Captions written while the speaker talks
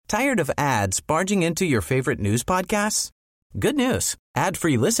Tired of ads barging into your favorite news podcasts? Good news.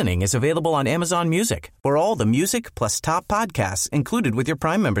 Ad-free listening is available on Amazon Music for all the music plus top podcasts included with your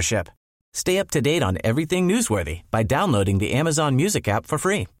Prime membership. Stay up to date on everything newsworthy by downloading the Amazon Music app for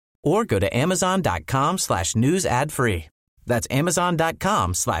free or go to amazon.com/news ad free. That's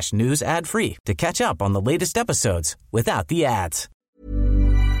amazon.com/news ad free to catch up on the latest episodes without the ads.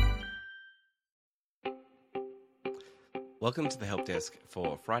 Welcome to the Help Desk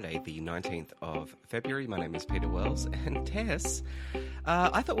for Friday, the 19th of February. My name is Peter Wells. And Tess,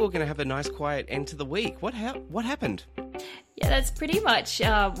 I thought we were going to have a nice quiet end to the week. What happened? Yeah, that's pretty much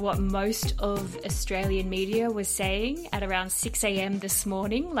what most of Australian media was saying at around 6 a.m. this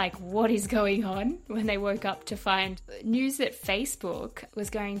morning. Like, what is going on? When they woke up to find news that Facebook was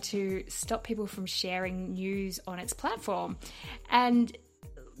going to stop people from sharing news on its platform. And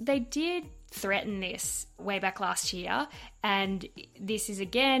they did threaten this way back last year, and this is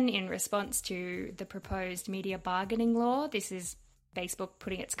again in response to the proposed media bargaining law. This is Facebook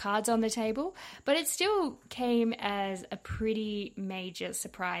putting its cards on the table, but it still came as a pretty major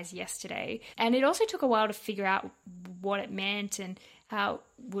surprise yesterday. And it also took a while to figure out what it meant and how it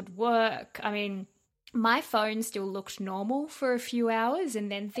would work. I mean, my phone still looked normal for a few hours and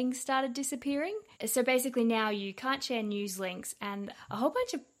then things started disappearing. So basically now you can't share news links, and a whole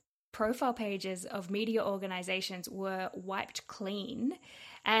bunch of profile pages of media organizations were wiped clean.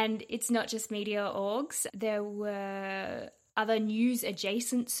 And it's not just media orgs. There were other news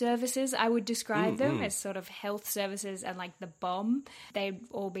adjacent services, I would describe them as sort of health services, and like the BOM, they've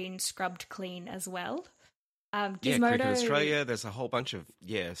all been scrubbed clean as well. Gizmodo... Cricket Australia, there's a whole bunch of,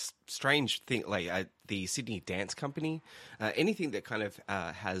 strange things, like the Sydney Dance Company, anything that kind of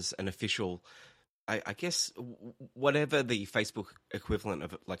has an official... I guess whatever the Facebook equivalent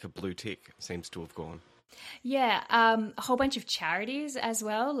of like a blue tick seems to have gone. Yeah, a whole bunch of charities as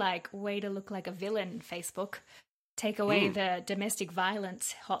well, like way to look like a villain, Facebook. Take away the domestic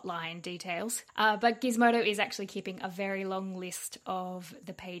violence hotline details. But Gizmodo is actually keeping a very long list of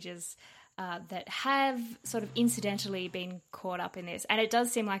the pages that have sort of incidentally been caught up in this. And it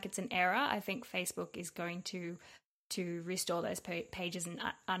does seem like it's an error. I think Facebook is going to restore those pages and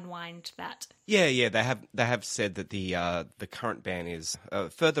unwind that. Yeah, they have said that the current ban is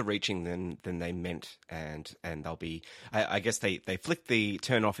further reaching than they meant, and they'll be. I guess they flicked the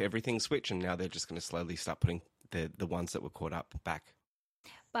turn off everything switch, and now they're just going to slowly start putting the ones that were caught up back.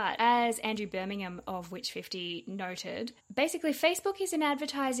 But as Andrew Birmingham of Witch50 noted, basically Facebook is an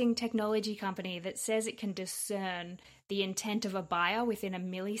advertising technology company that says it can discern the intent of a buyer within a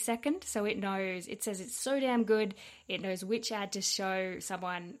millisecond. So it says it's so damn good, it knows which ad to show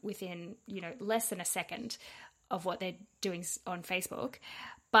someone within, less than a second of what they're doing on Facebook.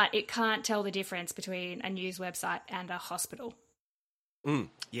 But it can't tell the difference between a news website and a hospital.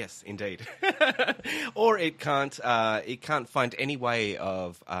 Yes, indeed. Or it can't find any way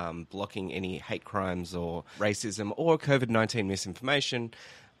of blocking any hate crimes or racism or COVID-19 misinformation,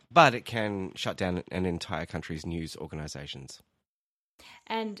 but it can shut down an entire country's news organisations.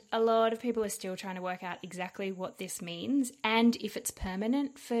 And a lot of people are still trying to work out exactly what this means and if it's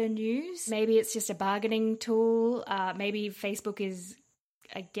permanent for news. Maybe it's just a bargaining tool. Maybe Facebook is,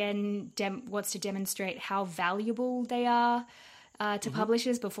 again, wants to demonstrate how valuable they are to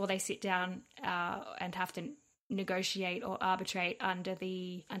publishers before they sit down and have to negotiate or arbitrate under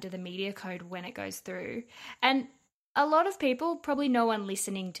the media code when it goes through. And a lot of people, probably no one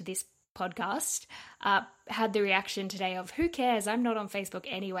listening to this podcast, had the reaction today of, who cares, I'm not on Facebook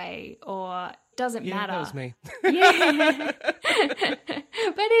anyway, or doesn't matter. Yeah, that was me. Yeah.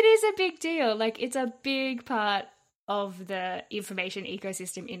 But it is a big deal. Like, it's a big part of the information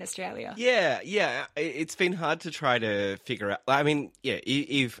ecosystem in Australia. Yeah. It's been hard to try to figure out. I mean,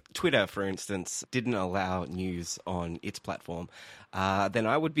 if Twitter, for instance, didn't allow news on its platform, then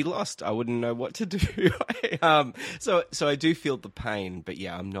I would be lost. I wouldn't know what to do. So I do feel the pain, but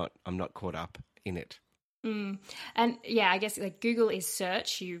yeah, I'm not caught up in it. And yeah, I guess like Google is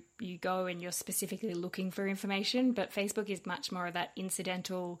search. You go and you're specifically looking for information, but Facebook is much more of that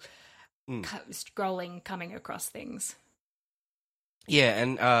incidental scrolling, coming across things. Yeah,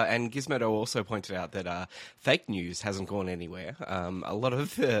 and Gizmodo also pointed out that fake news hasn't gone anywhere. A lot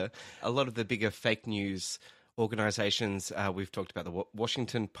of the bigger fake news organizations, we've talked about the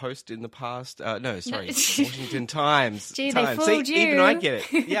Washington Post in the past. Washington Times. Gee, Times. they fooled you. Even I get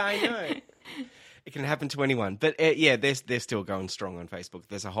it. Yeah, I know. It can happen to anyone. But they're still going strong on Facebook.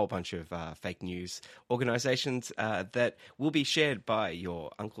 There's a whole bunch of fake news organisations that will be shared by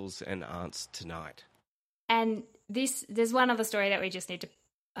your uncles and aunts tonight. And there's one other story that we just need to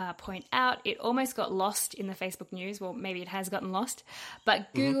point out, it almost got lost in the Facebook news. Well, maybe it has gotten lost.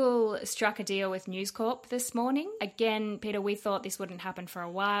 But Google struck a deal with News Corp this morning. Again, Peter, we thought this wouldn't happen for a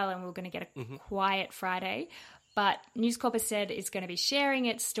while and we were going to get a quiet Friday. But News Corp has said it's going to be sharing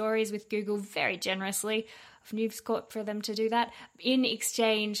its stories with Google very generously. Of News Corp for them to do that in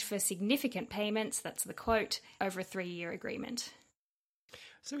exchange for significant payments, that's the quote, over a 3-year agreement.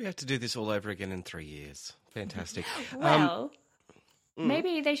 So we have to do this all over again in 3 years. Fantastic. Well,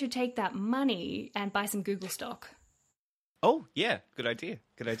 maybe they should take that money and buy some Google stock. Oh, yeah. Good idea.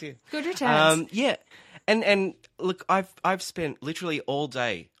 Good idea. Good returns. Yeah. And look, I've spent literally all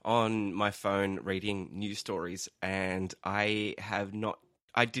day on my phone reading news stories, and I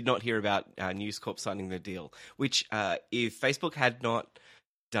did not hear about News Corp signing the deal, which if Facebook had not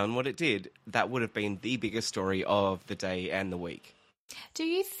done what it did, that would have been the biggest story of the day and the week. Do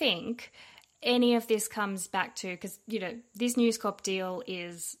you think any of this comes back to, because, this News Corp deal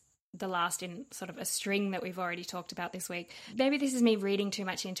is the last in sort of a string that we've already talked about this week. Maybe this is me reading too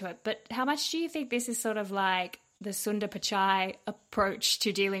much into it, but how much do you think this is sort of like the Sundar Pichai approach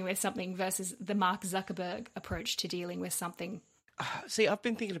to dealing with something versus the Mark Zuckerberg approach to dealing with something? See, I've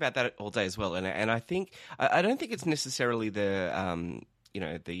been thinking about that all day as well, and I think I don't think it's necessarily the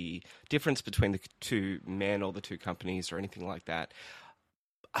the difference between the two men or the two companies or anything like that.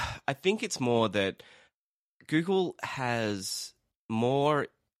 I think it's more that Google has more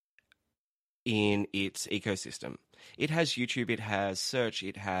in its ecosystem. It has YouTube, it has search,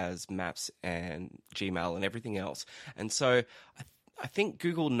 it has Maps and Gmail and everything else. And so I think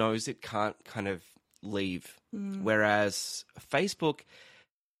Google knows it can't kind of leave. Whereas Facebook,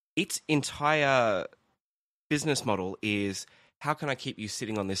 its entire business model is, how can I keep you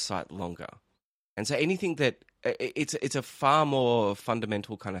sitting on this site longer? And so anything that it's a far more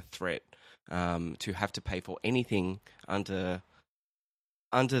fundamental kind of threat to have to pay for anything under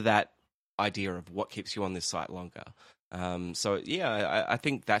that idea of what keeps you on this site longer. I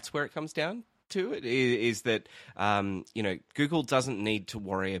think that's where it comes down to. It is that Google doesn't need to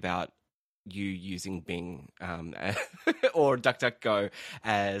worry about you using Bing or DuckDuckGo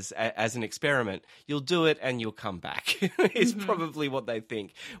as an experiment. You'll do it and you'll come back is probably what they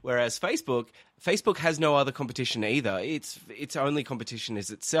think. Whereas Facebook has no other competition either. Its only competition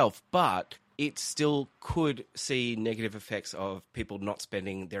is itself, but it still could see negative effects of people not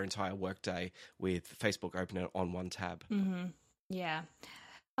spending their entire workday with Facebook open on one tab. Mm-hmm. Yeah.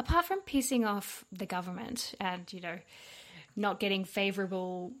 Apart from pissing off the government and, not getting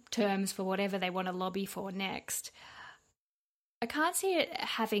favourable terms for whatever they want to lobby for next, I can't see it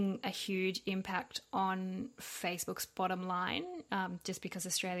having a huge impact on Facebook's bottom line, just because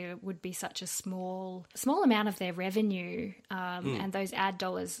Australia would be such a small amount of their revenue, and those ad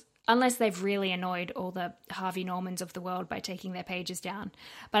dollars, unless they've really annoyed all the Harvey Normans of the world by taking their pages down.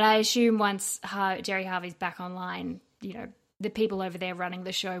 But I assume once Jerry Harvey's back online, the people over there running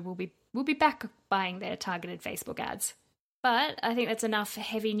the show will be back buying their targeted Facebook ads. But I think that's enough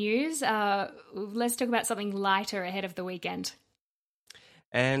heavy news. Let's talk about something lighter ahead of the weekend.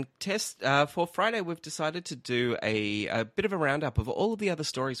 And Tess, for Friday, we've decided to do a bit of a roundup of all of the other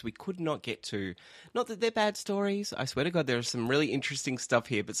stories we could not get to. Not that they're bad stories. I swear to God, there's some really interesting stuff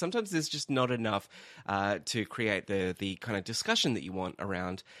here, but sometimes there's just not enough to create the kind of discussion that you want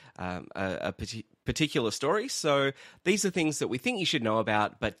around a particular story. So these are things that we think you should know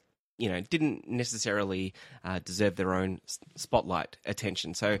about, but didn't necessarily deserve their own spotlight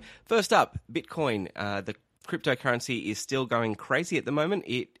attention. So first up, Bitcoin. The cryptocurrency is still going crazy at the moment.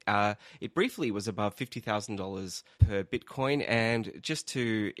 It briefly was above $50,000 per Bitcoin. And just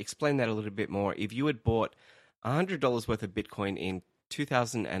to explain that a little bit more, if you had bought $100 worth of Bitcoin in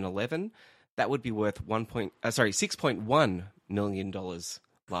 2011, that would be worth $6.1 million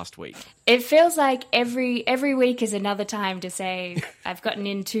last week. It feels like every week is another time to say I've gotten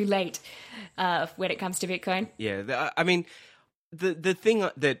in too late when it comes to Bitcoin. Yeah, I mean, the thing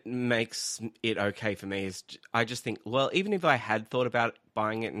that makes it okay for me is I just think, well, even if I had thought about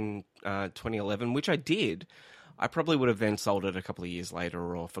buying it in 2011, which I did, I probably would have then sold it a couple of years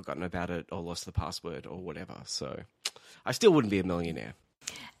later or forgotten about it or lost the password or whatever. So I still wouldn't be a millionaire.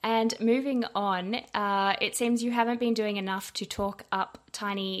 And moving on, it seems you haven't been doing enough to talk up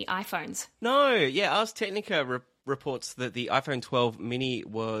tiny iPhones. No, yeah, Ars Technica reports that the iPhone 12 mini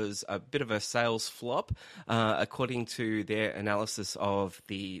was a bit of a sales flop, according to their analysis of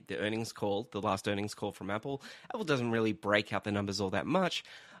the earnings call, the last earnings call from Apple. Apple doesn't really break out the numbers all that much,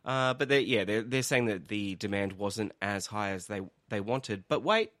 but they're saying that the demand wasn't as high as they wanted. But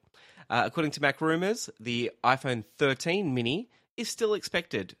wait, according to Mac Rumors, the iPhone 13 mini is still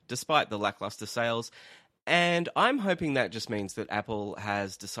expected, despite the lackluster sales. And I'm hoping that just means that Apple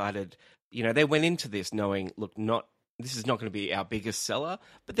has decided, they went into this knowing, look, this is not going to be our biggest seller,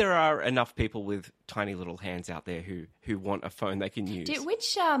 but there are enough people with tiny little hands out there who want a phone they can use.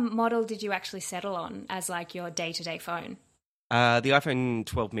 Which model did you actually settle on as like your day-to-day phone? The iPhone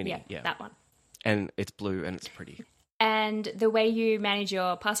 12 mini. Yeah, that one. And it's blue and it's pretty. And the way you manage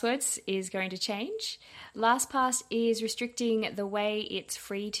your passwords is going to change. LastPass is restricting the way its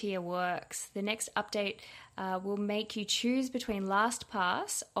free tier works. The next update will make you choose between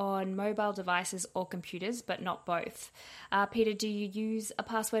LastPass on mobile devices or computers, but not both. Peter, do you use a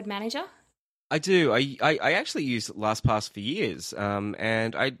password manager? I do. I actually used LastPass for years,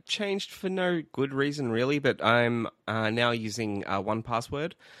 and I changed for no good reason, really, but I'm now using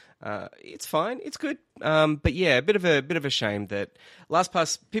 1Password. It's fine. It's good. But yeah, a bit of a shame that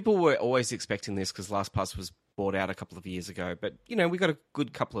LastPass, people were always expecting this because LastPass was bought out a couple of years ago. But, we got a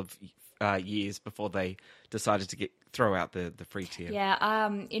good couple of years before they decided to throw out the free tier. Yeah,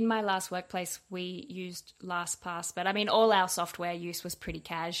 in my last workplace, we used LastPass, but I mean, all our software use was pretty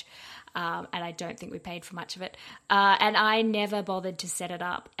cash, and I don't think we paid for much of it. And I never bothered to set it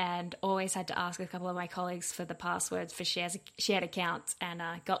up and always had to ask a couple of my colleagues for the passwords for shared accounts, and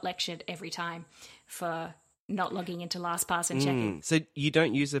got lectured every time for not logging into LastPass and checking. So you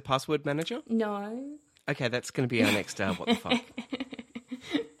don't use a password manager? No. Okay, that's going to be our next what the fuck.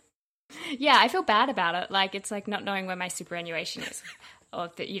 Yeah, I feel bad about it. Like, it's like not knowing where my superannuation is, or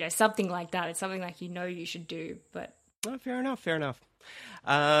something like that. It's something like you should do, but fair enough.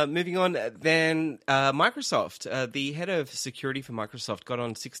 Moving on, then Microsoft, the head of security for Microsoft, got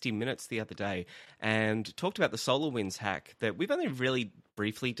on 60 Minutes the other day and talked about the SolarWinds hack that we've only really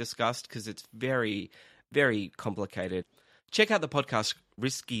briefly discussed because it's very, very complicated. Check out the podcast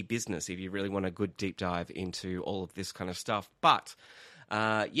Risky Business if you really want a good deep dive into all of this kind of stuff. But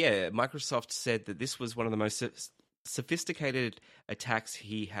Microsoft said that this was one of the most sophisticated attacks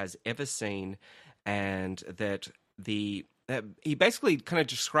he has ever seen, and that he basically kind of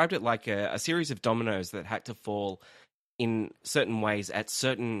described it like a series of dominoes that had to fall in certain ways at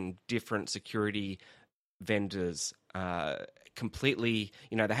certain different security vendors. Completely,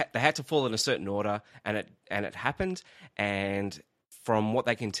 they had to fall in a certain order, and it happened. And from what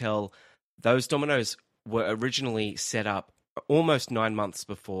they can tell, those dominoes were originally set up almost 9 months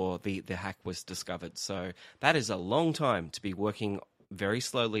before the hack was discovered. So that is a long time to be working very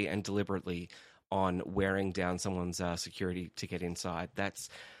slowly and deliberately on wearing down someone's security to get inside.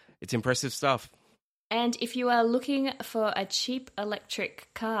 It's impressive stuff. And if you are looking for a cheap electric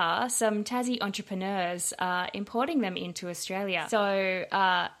car, some Tassie entrepreneurs are importing them into Australia. So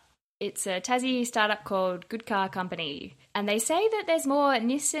it's a Tassie startup called Good Car Company. And they say that there's more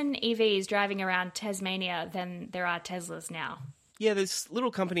Nissan EVs driving around Tasmania than there are Teslas now. Yeah, this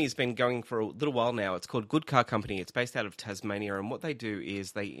little company has been going for a little while now. It's called Good Car Company. It's based out of Tasmania. And what they do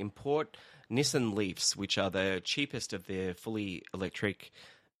is they import Nissan Leafs, which are the cheapest of their fully electric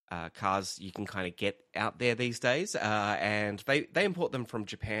cars you can kind of get out there these days. And they import them from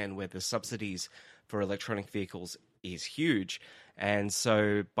Japan, where the subsidies for electronic vehicles is huge. And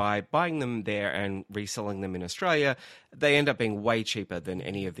so by buying them there and reselling them in Australia, they end up being way cheaper than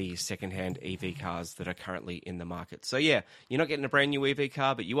any of the secondhand EV cars that are currently in the market. So yeah, you're not getting a brand new EV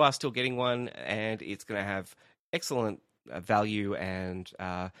car, but you are still getting one, and it's going to have excellent value and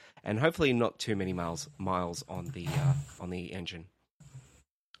hopefully not too many miles on the engine.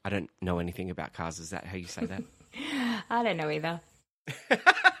 I don't know anything about cars. Is that how you say that? I don't know either.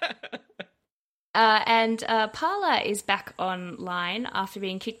 And Parler is back online after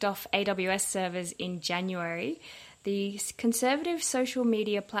being kicked off AWS servers in January. The conservative social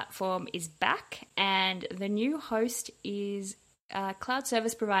media platform is back, and the new host is a cloud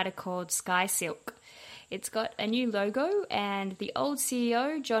service provider called SkySilk. It's got a new logo, and the old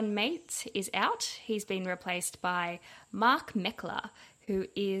CEO, John Mates, is out. He's been replaced by Mark Meckler, who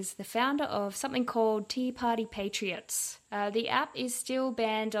is the founder of something called Tea Party Patriots. The app is still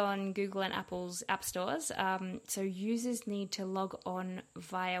banned on Google and Apple's app stores, so users need to log on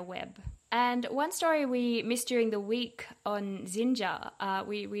via web. And one story we missed during the week on Zynga,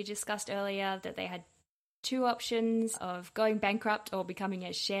 we discussed earlier that they had two options of going bankrupt or becoming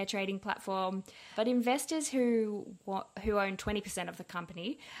a share trading platform. But investors who own 20% of the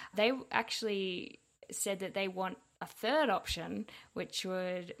company, they actually said that they want a third option, which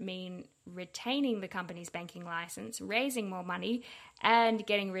would mean retaining the company's banking license, raising more money, and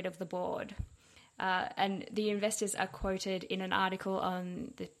getting rid of the board. And the investors are quoted in an article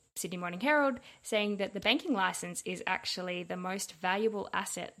on the Sydney Morning Herald saying that the banking license is actually the most valuable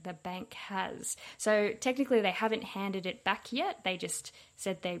asset the bank has. So technically they haven't handed it back yet. They just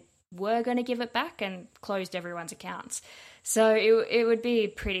said they were going to give it back and closed everyone's accounts. So it would be a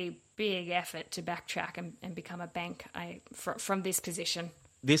pretty big effort to backtrack and become a bank from this position.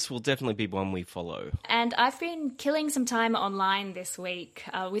 This will definitely be one we follow. And I've been killing some time online this week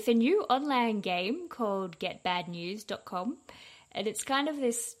with a new online game called GetBadNews.com. And it's kind of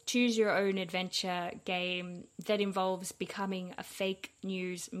this choose-your-own-adventure game that involves becoming a fake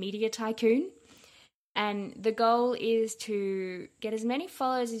news media tycoon. And the goal is to get as many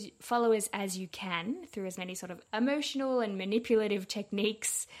followers as you can through as many sort of emotional and manipulative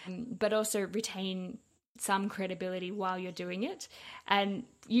techniques, but also retain some credibility while you're doing it. And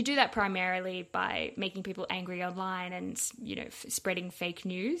you do that primarily by making people angry online and, spreading fake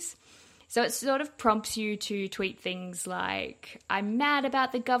news. So it sort of prompts you to tweet things like, I'm mad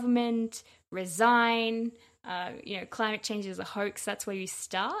about the government, resign, climate change is a hoax. That's where you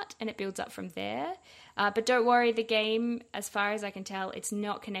start, and it builds up from there. But don't worry, the game, as far as I can tell, it's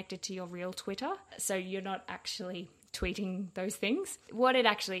not connected to your real Twitter. So you're not actually tweeting those things. What it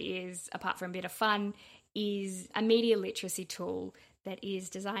actually is, apart from a bit of fun, is a media literacy tool that is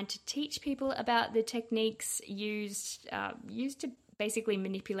designed to teach people about the techniques used to basically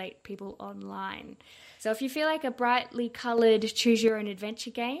manipulate people online. So if you feel like a brightly coloured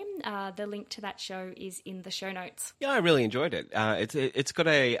choose-your-own-adventure game, the link to that show is in the show notes. Yeah, I really enjoyed it. It's got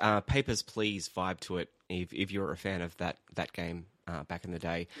a Papers, Please vibe to it, if you're a fan of that game back in the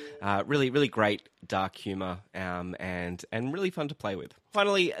day. Really, really great dark humour and really fun to play with.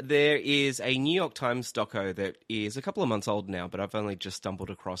 Finally, there is a New York Times doco that is a couple of months old now, but I've only just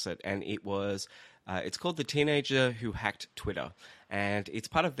stumbled across it, and it's called The Teenager Who Hacked Twitter, and it's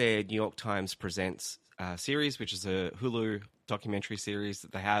part of their New York Times Presents series, which is a Hulu documentary series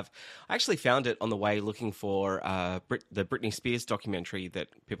that they have. I actually found it on the way looking for the Britney Spears documentary that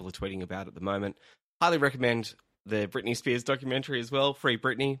people are tweeting about at the moment. Highly recommend the Britney Spears documentary as well, Free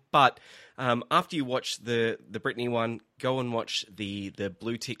Britney. But after you watch the Britney one, go and watch the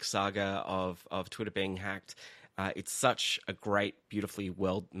blue tick saga of Twitter being hacked. It's such a great, beautifully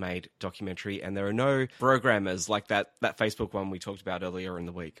well-made documentary, and there are no programmers like that Facebook one we talked about earlier in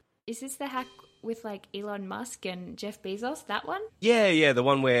the week. Is this the hack with like Elon Musk and Jeff Bezos, that one? Yeah, the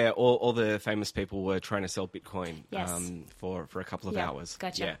one where all the famous people were trying to sell Bitcoin for a couple of hours.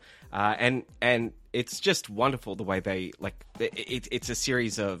 Gotcha. Yeah, and it's just wonderful the way they it's a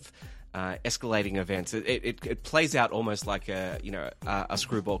series of escalating events. It plays out almost like a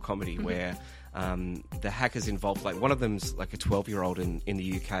screwball comedy where the hackers involved, like one of them's like a 12-year-old in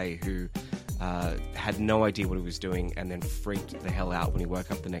the UK who had no idea what he was doing and then freaked the hell out when he woke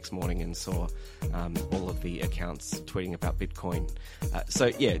up the next morning and saw all of the accounts tweeting about Bitcoin.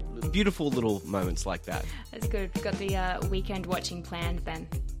 So yeah, beautiful little moments like that. That's good. Got the weekend watching planned then.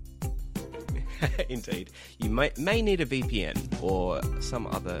 Indeed. You may need a VPN or some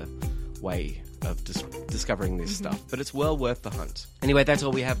other way of discovering this stuff, but it's well worth the hunt. Anyway, that's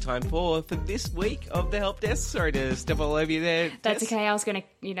all we have time for this week of the Help Desk. Sorry to step all over you there, That's Tess. Okay. I was going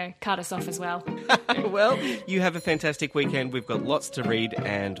to, cut us off as well. Well, you have a fantastic weekend. We've got lots to read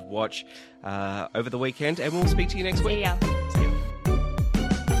and watch over the weekend, and we'll speak to you next week. See ya. See ya.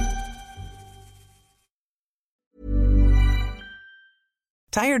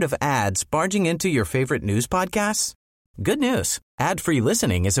 Tired of ads barging into your favorite news podcasts? Good news. Ad-free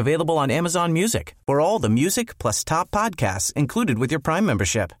listening is available on Amazon Music for all the music plus top podcasts included with your Prime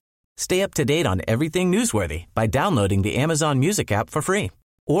membership. Stay up to date on everything newsworthy by downloading the Amazon Music app for free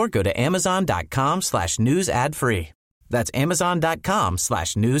or go to amazon.com/news ad free. That's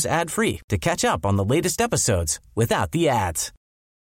amazon.com/news ad free to catch up on the latest episodes without the ads.